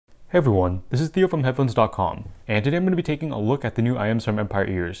Hey everyone, this is Theo from Headphones.com, and today I'm going to be taking a look at the new IMs from Empire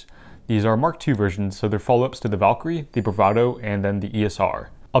Ears. These are Mark II versions, so they're follow-ups to the Valkyrie, the Bravado, and then the ESR.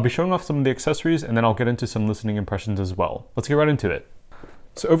 I'll be showing off some of the accessories, and then I'll get into some listening impressions as well. Let's get right into it.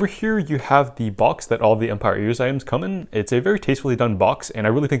 So over here you have the box that all the Empire Ears IMs come in. It's a very tastefully done box, and I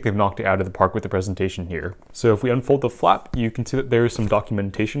really think they've knocked it out of the park with the presentation here. So if we unfold the flap, you can see that there is some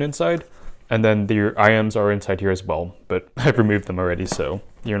documentation inside. And then your IMs are inside here as well, but I've removed them already, so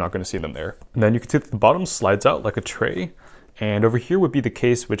you're not going to see them there. And then you can see that the bottom slides out like a tray. And over here would be the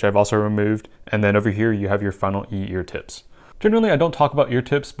case, which I've also removed. And then over here you have your final E ear tips. Generally, I don't talk about ear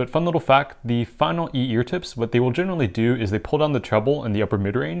tips, but fun little fact, the final E ear tips, what they will generally do is they pull down the treble in the upper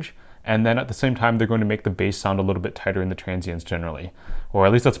mid-range, and then at the same time, they're going to make the bass sound a little bit tighter in the transients generally. Or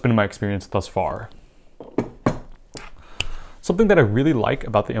at least that's been my experience thus far. Something that I really like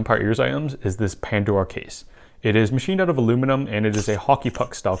about the Empire Ears IMs is this Pandora case. It is machined out of aluminum and it is a hockey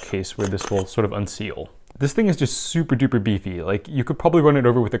puck style case where this will sort of unseal. This thing is just super duper beefy. Like you could probably run it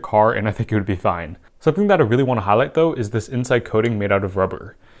over with a car and I think it would be fine. Something that I really want to highlight though is this inside coating made out of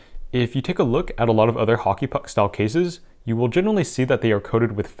rubber. If you take a look at a lot of other hockey puck style cases, you will generally see that they are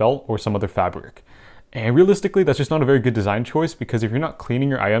coated with felt or some other fabric. And realistically, that's just not a very good design choice because if you're not cleaning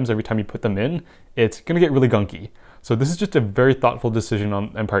your IMs every time you put them in, it's going to get really gunky. So this is just a very thoughtful decision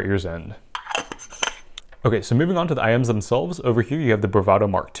on Empire Ears' end. Okay, so moving on to the IMs themselves, over here you have the Bravado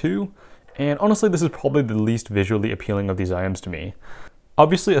Mark II, and honestly this is probably the least visually appealing of these IMs to me.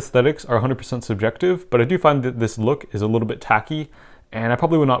 Obviously aesthetics are 100% subjective, but I do find that this look is a little bit tacky, and I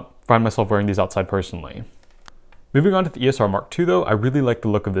probably would not find myself wearing these outside personally. Moving on to the ESR Mark II though, I really like the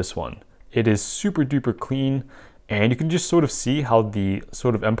look of this one. It is super duper clean, and you can just sort of see how the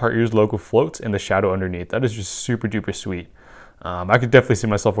sort of Empire Ears logo floats in the shadow underneath. That is just super duper sweet. I could definitely see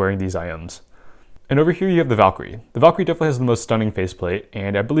myself wearing these IMs. And over here you have the Valkyrie. The Valkyrie definitely has the most stunning faceplate,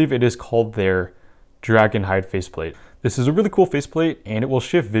 and I believe it is called their Dragon Hide faceplate. This is a really cool faceplate, and it will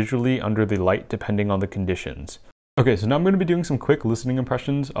shift visually under the light depending on the conditions. Okay, so now I'm going to be doing some quick listening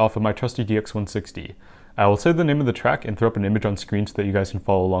impressions off of my trusty DX160. I will say the name of the track and throw up an image on screen so that you guys can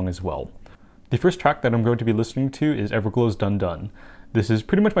follow along as well. The first track that I'm going to be listening to is Everglow's Dun Dun. This is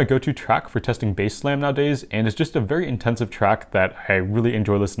pretty much my go-to track for testing bass slam nowadays, and it's just a very intensive track that I really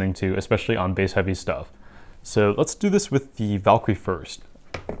enjoy listening to, especially on bass-heavy stuff. So let's do this with the Valkyrie first.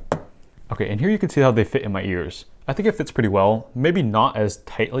 Okay, and here you can see how they fit in my ears. I think it fits pretty well, maybe not as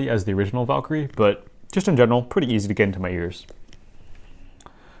tightly as the original Valkyrie, but just in general, pretty easy to get into my ears.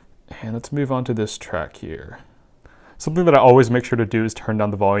 And let's move on to this track here. Something that I always make sure to do is turn down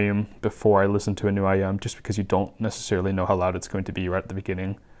the volume before I listen to a new IM, just because you don't necessarily know how loud it's going to be right at the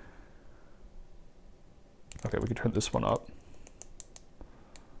beginning. Okay, we can turn this one up.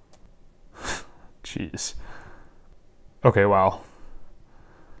 Jeez. Okay, wow.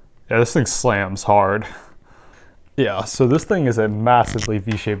 Yeah, this thing slams hard. Yeah, so this thing is a massively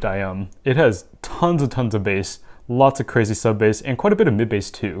V-shaped IM. It has tons and tons of bass, lots of crazy sub bass, and quite a bit of mid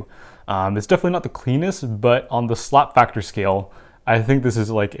bass too. It's definitely not the cleanest, but on the slap factor scale, I think this is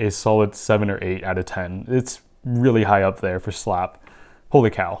like a solid 7 or 8 out of 10. It's really high up there for slap. Holy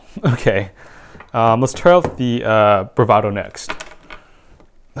cow. Okay, let's try out the Bravado next.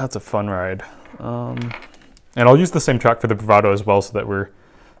 That's a fun ride. And I'll use the same track for the Bravado as well so that we're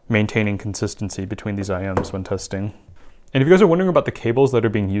maintaining consistency between these IMs when testing. And if you guys are wondering about the cables that are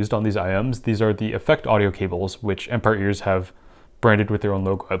being used on these IMs, these are the Effect audio cables, which Empire Ears have branded with their own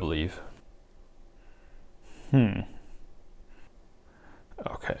logo, I believe.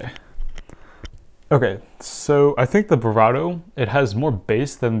 Okay, so I think the Bravado, it has more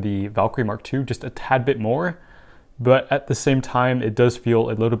bass than the Valkyrie Mark II, just a tad bit more, but at the same time, it does feel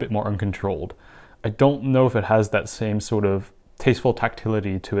a little bit more uncontrolled. I don't know if it has that same sort of tasteful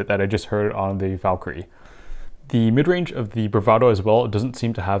tactility to it that I just heard on the Valkyrie. The mid-range of the Bravado as well, it doesn't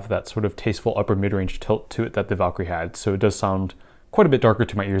seem to have that sort of tasteful upper mid-range tilt to it that the Valkyrie had, so it does sound quite a bit darker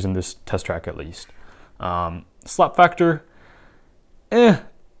to my ears in this test track at least. Slap factor,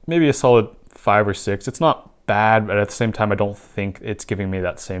 maybe a solid 5 or 6. It's not bad, but at the same time I don't think it's giving me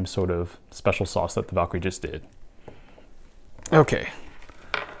that same sort of special sauce that the Valkyrie just did. Okay,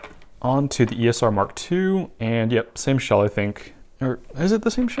 on to the ESR Mark II, and yep, same shell I think. Or is it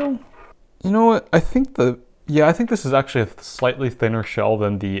the same shell? You know what, I think this is actually a slightly thinner shell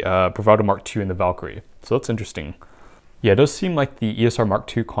than the Bravado Mark II and the Valkyrie, so that's interesting. Yeah, it does seem like the ESR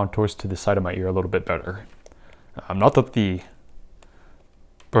Mark II contours to the side of my ear a little bit better. Not that the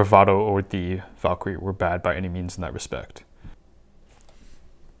Bravado or the Valkyrie were bad by any means in that respect.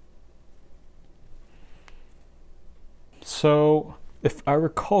 So if I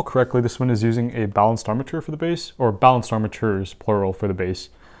recall correctly, this one is using a balanced armature for the bass, or balanced armatures, plural, for the bass.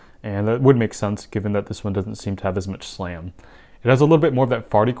 and that would make sense given that this one doesn't seem to have as much slam. It has a little bit more of that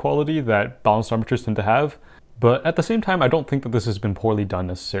farty quality that balanced armatures tend to have, but at the same time, I don't think that this has been poorly done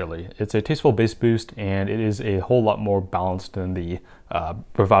necessarily. It's a tasteful bass boost, and it is a whole lot more balanced than the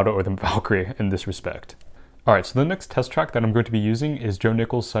Bravado or the Valkyrie in this respect. Alright, so the next test track that I'm going to be using is Joe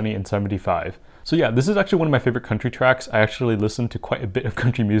Nichols' Sunny in 75. So yeah, this is actually one of my favorite country tracks. I actually listen to quite a bit of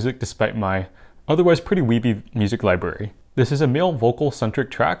country music despite my otherwise pretty weeby music library. This is a male vocal-centric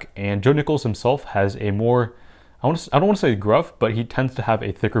track, and Joe Nichols himself has a more, I don't want to say gruff, but he tends to have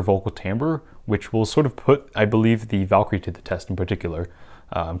a thicker vocal timbre, which will sort of put, I believe, the Valkyrie to the test in particular,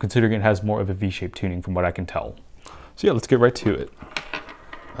 considering it has more of a V-shaped tuning from what I can tell. So yeah, let's get right to it.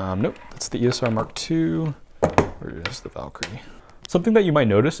 Nope, that's the ESR Mark II. Where is the Valkyrie? Something that you might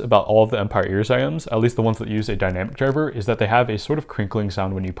notice about all of the Empire Ears IMs, at least the ones that use a dynamic driver, is that they have a sort of crinkling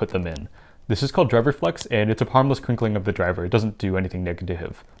sound when you put them in. This is called driver flex, and it's a harmless crinkling of the driver. It doesn't do anything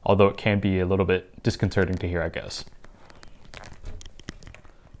negative, although it can be a little bit disconcerting to hear, I guess.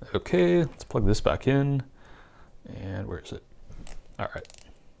 Okay, let's plug this back in. And where is it? All right.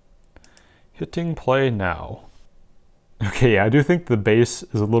 Hitting play now. Okay, yeah, I do think the bass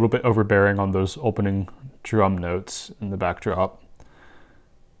is a little bit overbearing on those opening drum notes in the backdrop.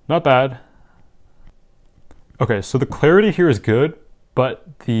 Not bad. Okay, so the clarity here is good,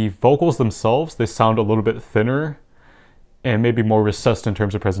 but the vocals themselves, they sound a little bit thinner and maybe more recessed in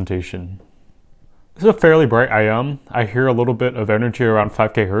terms of presentation. This is a fairly bright IM. I hear a little bit of energy around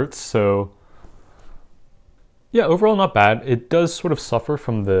 5k hertz, so yeah, overall not bad. It does sort of suffer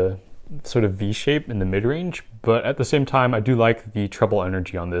from the sort of V shape in the mid-range, but at the same time, I do like the treble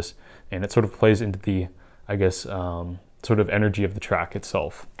energy on this, and it sort of plays into the, I guess, sort of energy of the track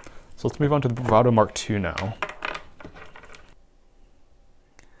itself. So let's move on to the Bravado Mark II now.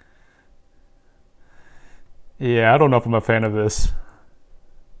 Yeah, I don't know if I'm a fan of this.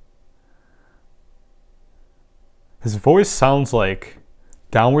 His voice sounds like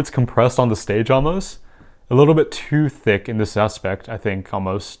downwards compressed on the stage almost. A little bit too thick in this aspect, I think,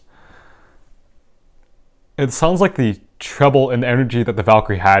 almost. It sounds like the treble and the energy that the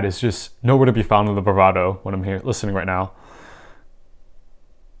Valkyrie had is just nowhere to be found in the Bravado when I'm here listening right now.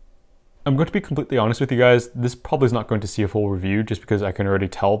 I'm going to be completely honest with you guys, this probably is not going to see a full review just because I can already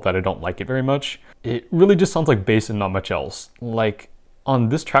tell that I don't like it very much. It really just sounds like bass and not much else. Like on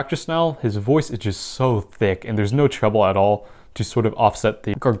this track just now, his voice is just so thick and there's no treble at all to sort of offset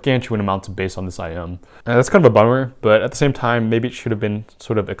the gargantuan amounts of bass on this IM. And that's kind of a bummer, but at the same time, maybe it should have been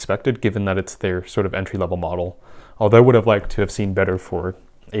sort of expected given that it's their sort of entry-level model. Although I would have liked to have seen better for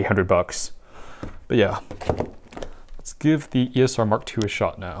 $800. But yeah, let's give the ESR Mark II a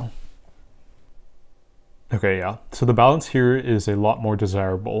shot now. Okay, yeah, so the balance here is a lot more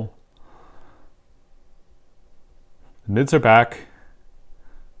desirable. The mids are back.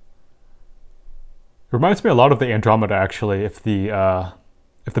 It reminds me a lot of the Andromeda actually, if the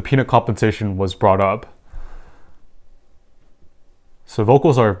peanut compensation was brought up. So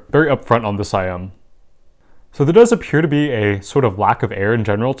vocals are very upfront on this IM. So there does appear to be a sort of lack of air in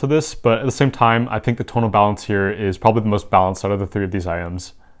general to this, but at the same time, I think the tonal balance here is probably the most balanced out of the three of these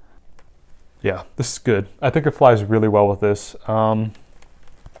IMs. Yeah, this is good. I think it flies really well with this.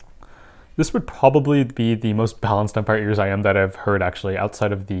 This would probably be the most balanced Empire Ears IM that I've heard actually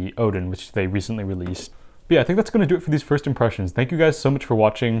outside of the Odin, which they recently released. But yeah, I think that's going to do it for these first impressions. Thank you guys so much for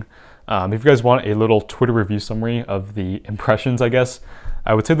watching. If you guys want a little Twitter review summary of the impressions, I guess,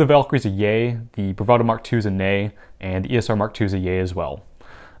 I would say the Valkyrie's a yay, the Bravado Mark II is a nay, and the ESR Mark II is a yay as well.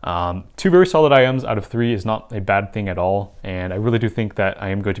 2 very solid IMs out of 3 is not a bad thing at all, and I really do think that I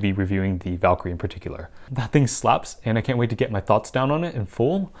am going to be reviewing the Valkyrie in particular. That thing slaps, and I can't wait to get my thoughts down on it in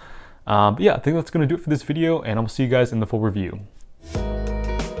full. But yeah, I think that's going to do it for this video, and I'll see you guys in the full review.